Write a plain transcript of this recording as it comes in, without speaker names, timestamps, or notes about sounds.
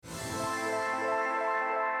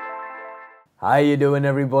How you doing,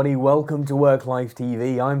 everybody? Welcome to Work Life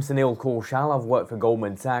TV. I'm Sunil Kaushal. I've worked for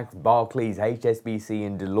Goldman Sachs, Barclays, HSBC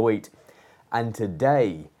and Deloitte. And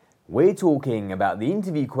today we're talking about the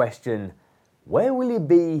interview question, where will you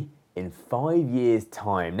be in 5 years'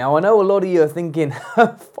 time? Now, I know a lot of you are thinking,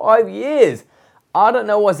 5 years? I don't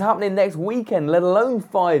know what's happening next weekend, let alone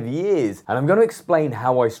 5 years. And I'm going to explain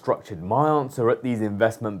how I structured my answer at these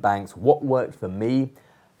investment banks, what worked for me,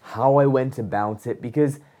 how I went about it,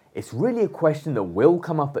 because it's really a question that will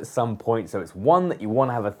come up at some point, so it's one that you want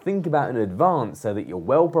to have a think about in advance so that you're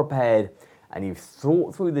well prepared and you've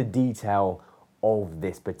thought through the detail of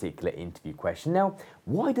this particular interview question. Now,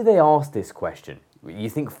 why do they ask this question? You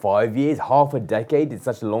think 5 years, half a decade is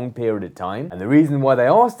such a long period of time? And the reason why they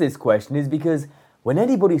ask this question is because when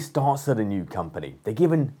anybody starts at a new company, they're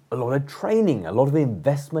given a lot of training, a lot of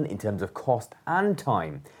investment in terms of cost and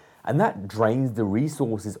time, and that drains the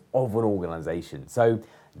resources of an organization. So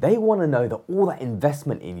they want to know that all that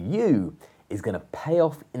investment in you is going to pay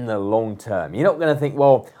off in the long term. You're not going to think,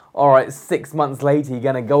 well, all right, 6 months later, you're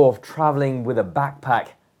going to go off traveling with a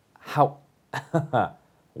backpack,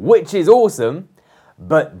 which is awesome,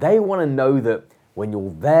 but they want to know that when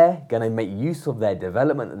you're there, going to make use of their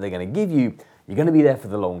development that they're going to give you, you're going to be there for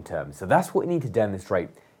the long term. So that's what you need to demonstrate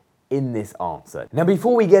in this answer. Now,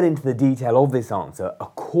 before we get into the detail of this answer, a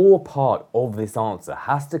core part of this answer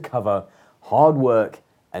has to cover hard work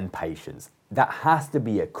and patience. That has to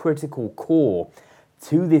be a critical core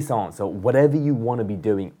to this answer, whatever you want to be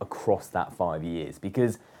doing across that 5 years,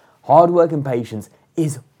 because hard work and patience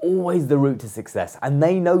is always the route to success, and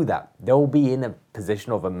they know that. They'll be in a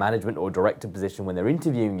position of a management or director position when they're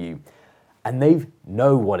interviewing you, and they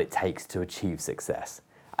know what it takes to achieve success.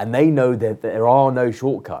 And they know that there are no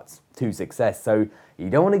shortcuts to success, so you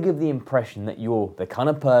don't want to give the impression that you're the kind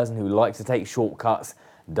of person who likes to take shortcuts,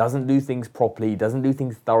 doesn't do things properly, doesn't do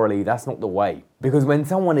things thoroughly. That's not the way. Because when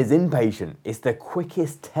someone is impatient, it's the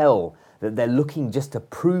quickest tell that they're looking just to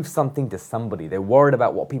prove something to somebody. They're worried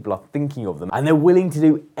about what people are thinking of them, and they're willing to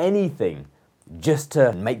do anything just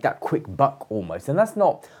to make that quick buck almost. And that's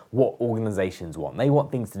not what organizations want. They want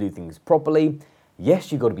things to do things properly.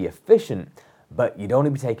 Yes, you've got to be efficient, but you don't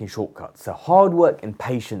want to be taking shortcuts. So hard work and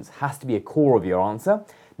patience has to be a core of your answer.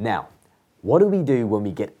 Now, what do we do when we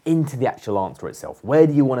get into the actual answer itself? Where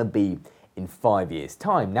do you want to be in 5 years'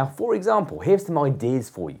 time? Now, for example, here's some ideas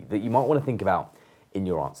for you that you might want to think about in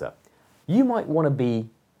your answer. You might want to be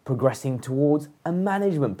progressing towards a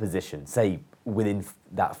management position, say within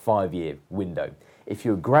that 5 year window. If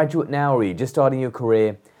you're a graduate now or you're just starting your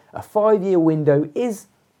career, a 5 year window is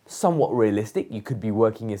somewhat realistic. You could be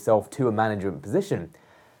working yourself to a management position.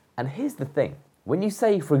 And here's the thing. When you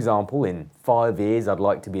say, for example, in 5 years, I'd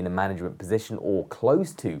like to be in a management position or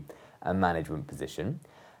close to a management position,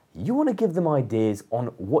 you want to give them ideas on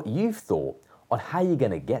what you've thought on how you're going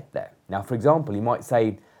to get there. Now, for example, you might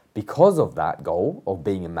say, because of that goal of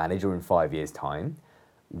being a manager in 5 years' time,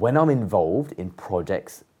 when I'm involved in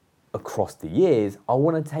projects across the years, I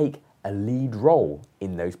want to take a lead role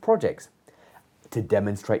in those projects to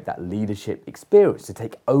demonstrate that leadership experience, to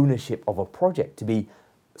take ownership of a project, to be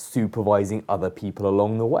supervising other people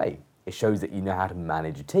along the way. It shows that you know how to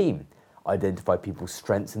manage a team, identify people's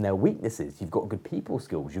strengths and their weaknesses. You've got good people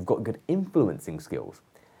skills. You've got good influencing skills.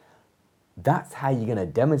 That's how you're going to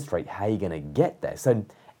demonstrate how you're going to get there. So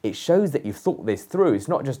it shows that you've thought this through. It's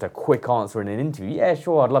not just a quick answer in an interview. Yeah,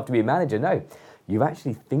 sure, I'd love to be a manager. No, you're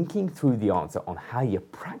actually thinking through the answer on how you're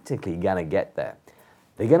practically going to get there.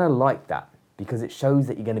 They're going to like that because it shows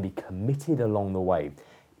that you're going to be committed along the way.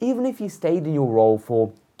 Even if you stayed in your role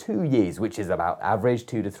for 2 years, which is about average,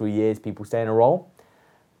 2 to 3 years people stay in a role,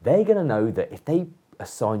 they're going to know that if they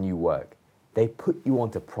assign you work, they put you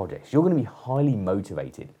onto projects, you're going to be highly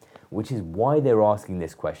motivated, which is why they're asking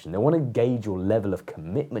this question. They want to gauge your level of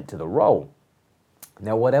commitment to the role.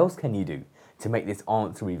 Now, what else can you do to make this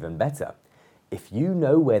answer even better? If you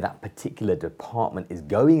know where that particular department is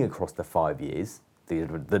going across the 5 years,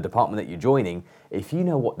 the department that you're joining, if you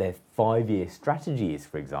know what their 5 year strategy is,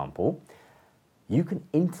 for example, you can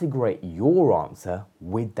integrate your answer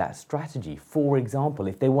with that strategy. For example,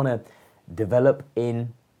 if they want to develop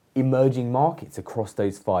in emerging markets across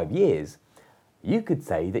those 5 years, you could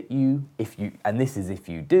say that if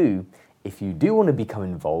you do want to become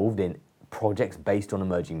involved in projects based on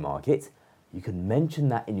emerging markets, you can mention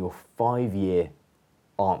that in your 5 year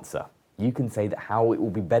answer. You can say that how it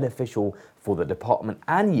will be beneficial for the department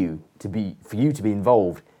and for you to be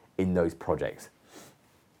involved in those projects.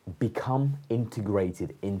 Become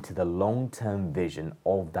integrated into the long-term vision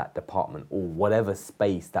of that department or whatever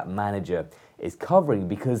space that manager is covering,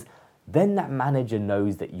 because then that manager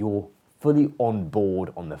knows that you're fully on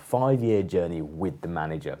board on the 5-year journey with the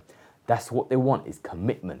manager. That's what they want, is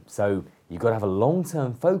commitment. So you've got to have a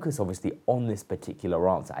long-term focus, obviously, on this particular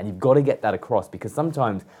answer. And you've got to get that across, because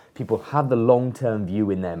sometimes people have the long-term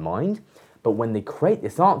view in their mind, but when they create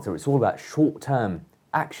this answer, it's all about short-term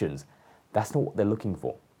actions. That's not what they're looking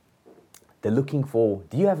for. They're looking for,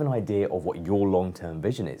 do you have an idea of what your long-term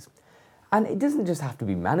vision is? And it doesn't just have to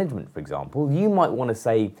be management, for example. You might want to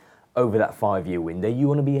say, over that 5-year window, you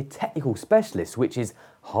want to be a technical specialist, which is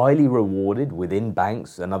highly rewarded within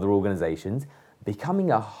banks and other organizations. Becoming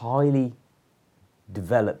a highly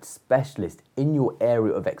developed specialist in your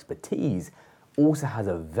area of expertise also has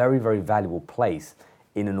a very, very valuable place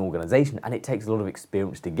in an organization, and it takes a lot of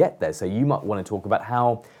experience to get there. So you might want to talk about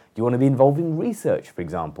how you want to be involved in research, for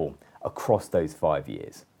example, across those 5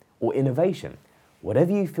 years, or innovation,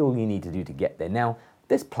 whatever you feel you need to do to get there. Now,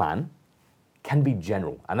 this plan can be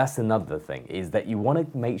general, and that's another thing, is that you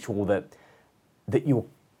want to make sure that you're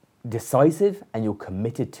decisive and you're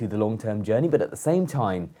committed to the long-term journey, but at the same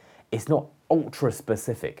time, it's not ultra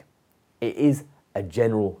specific. It is a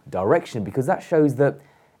general direction, because that shows that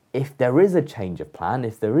if there is a change of plan,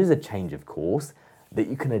 if there is a change of course, that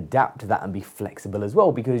you can adapt to that and be flexible as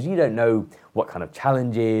well, because you don't know what kind of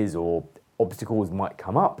challenges or obstacles might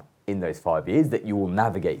come up in those 5 years that you will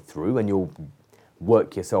navigate through, and you'll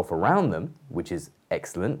work yourself around them, which is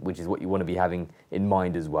excellent, which is what you want to be having in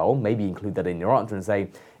mind as well. Maybe include that in your answer and say,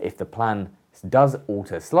 if the plan does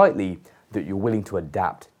alter slightly, that you're willing to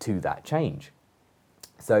adapt to that change.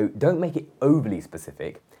 So don't make it overly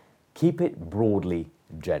specific, keep it broadly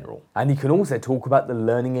general. And you can also talk about the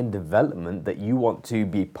learning and development that you want to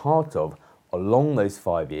be part of along those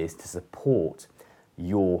 5 years to support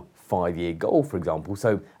your 5-year goal, for example.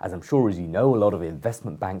 So as I'm sure as you know, a lot of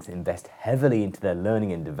investment banks invest heavily into their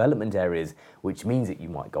learning and development areas, which means that you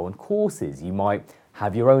might go on courses, you might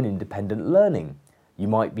have your own independent learning, you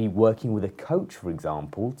might be working with a coach, for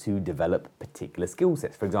example, to develop particular skill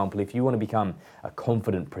sets. For example, if you want to become a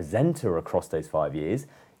confident presenter across those 5 years,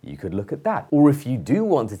 you could look at that. Or if you do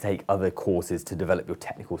want to take other courses to develop your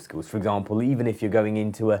technical skills, for example, even if you're going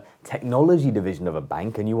into a technology division of a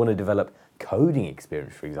bank and you want to develop coding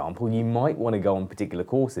experience, for example, you might want to go on particular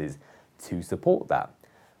courses to support that.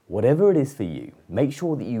 Whatever it is for you, make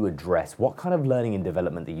sure that you address what kind of learning and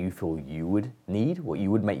development that you feel you would need, what you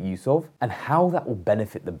would make use of, and how that will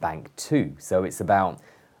benefit the bank too. So it's about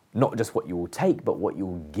not just what you will take, but what you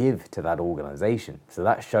will give to that organization. So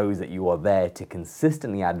that shows that you are there to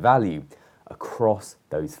consistently add value across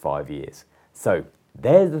those 5 years. So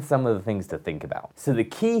there's some of the things to think about. So the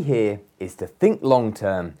key here is to think long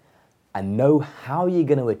term and know how you're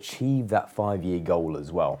going to achieve that 5-year goal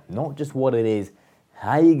as well. Not just what it is,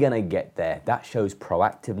 how you're going to get there. That shows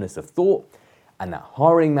proactiveness of thought, and that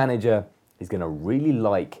hiring manager is going to really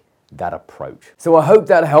like that approach. So I hope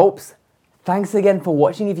that helps. Thanks again for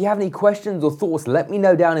watching. If you have any questions or thoughts, let me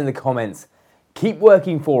know down in the comments. Keep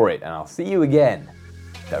working for it, and I'll see you again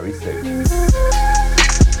very soon.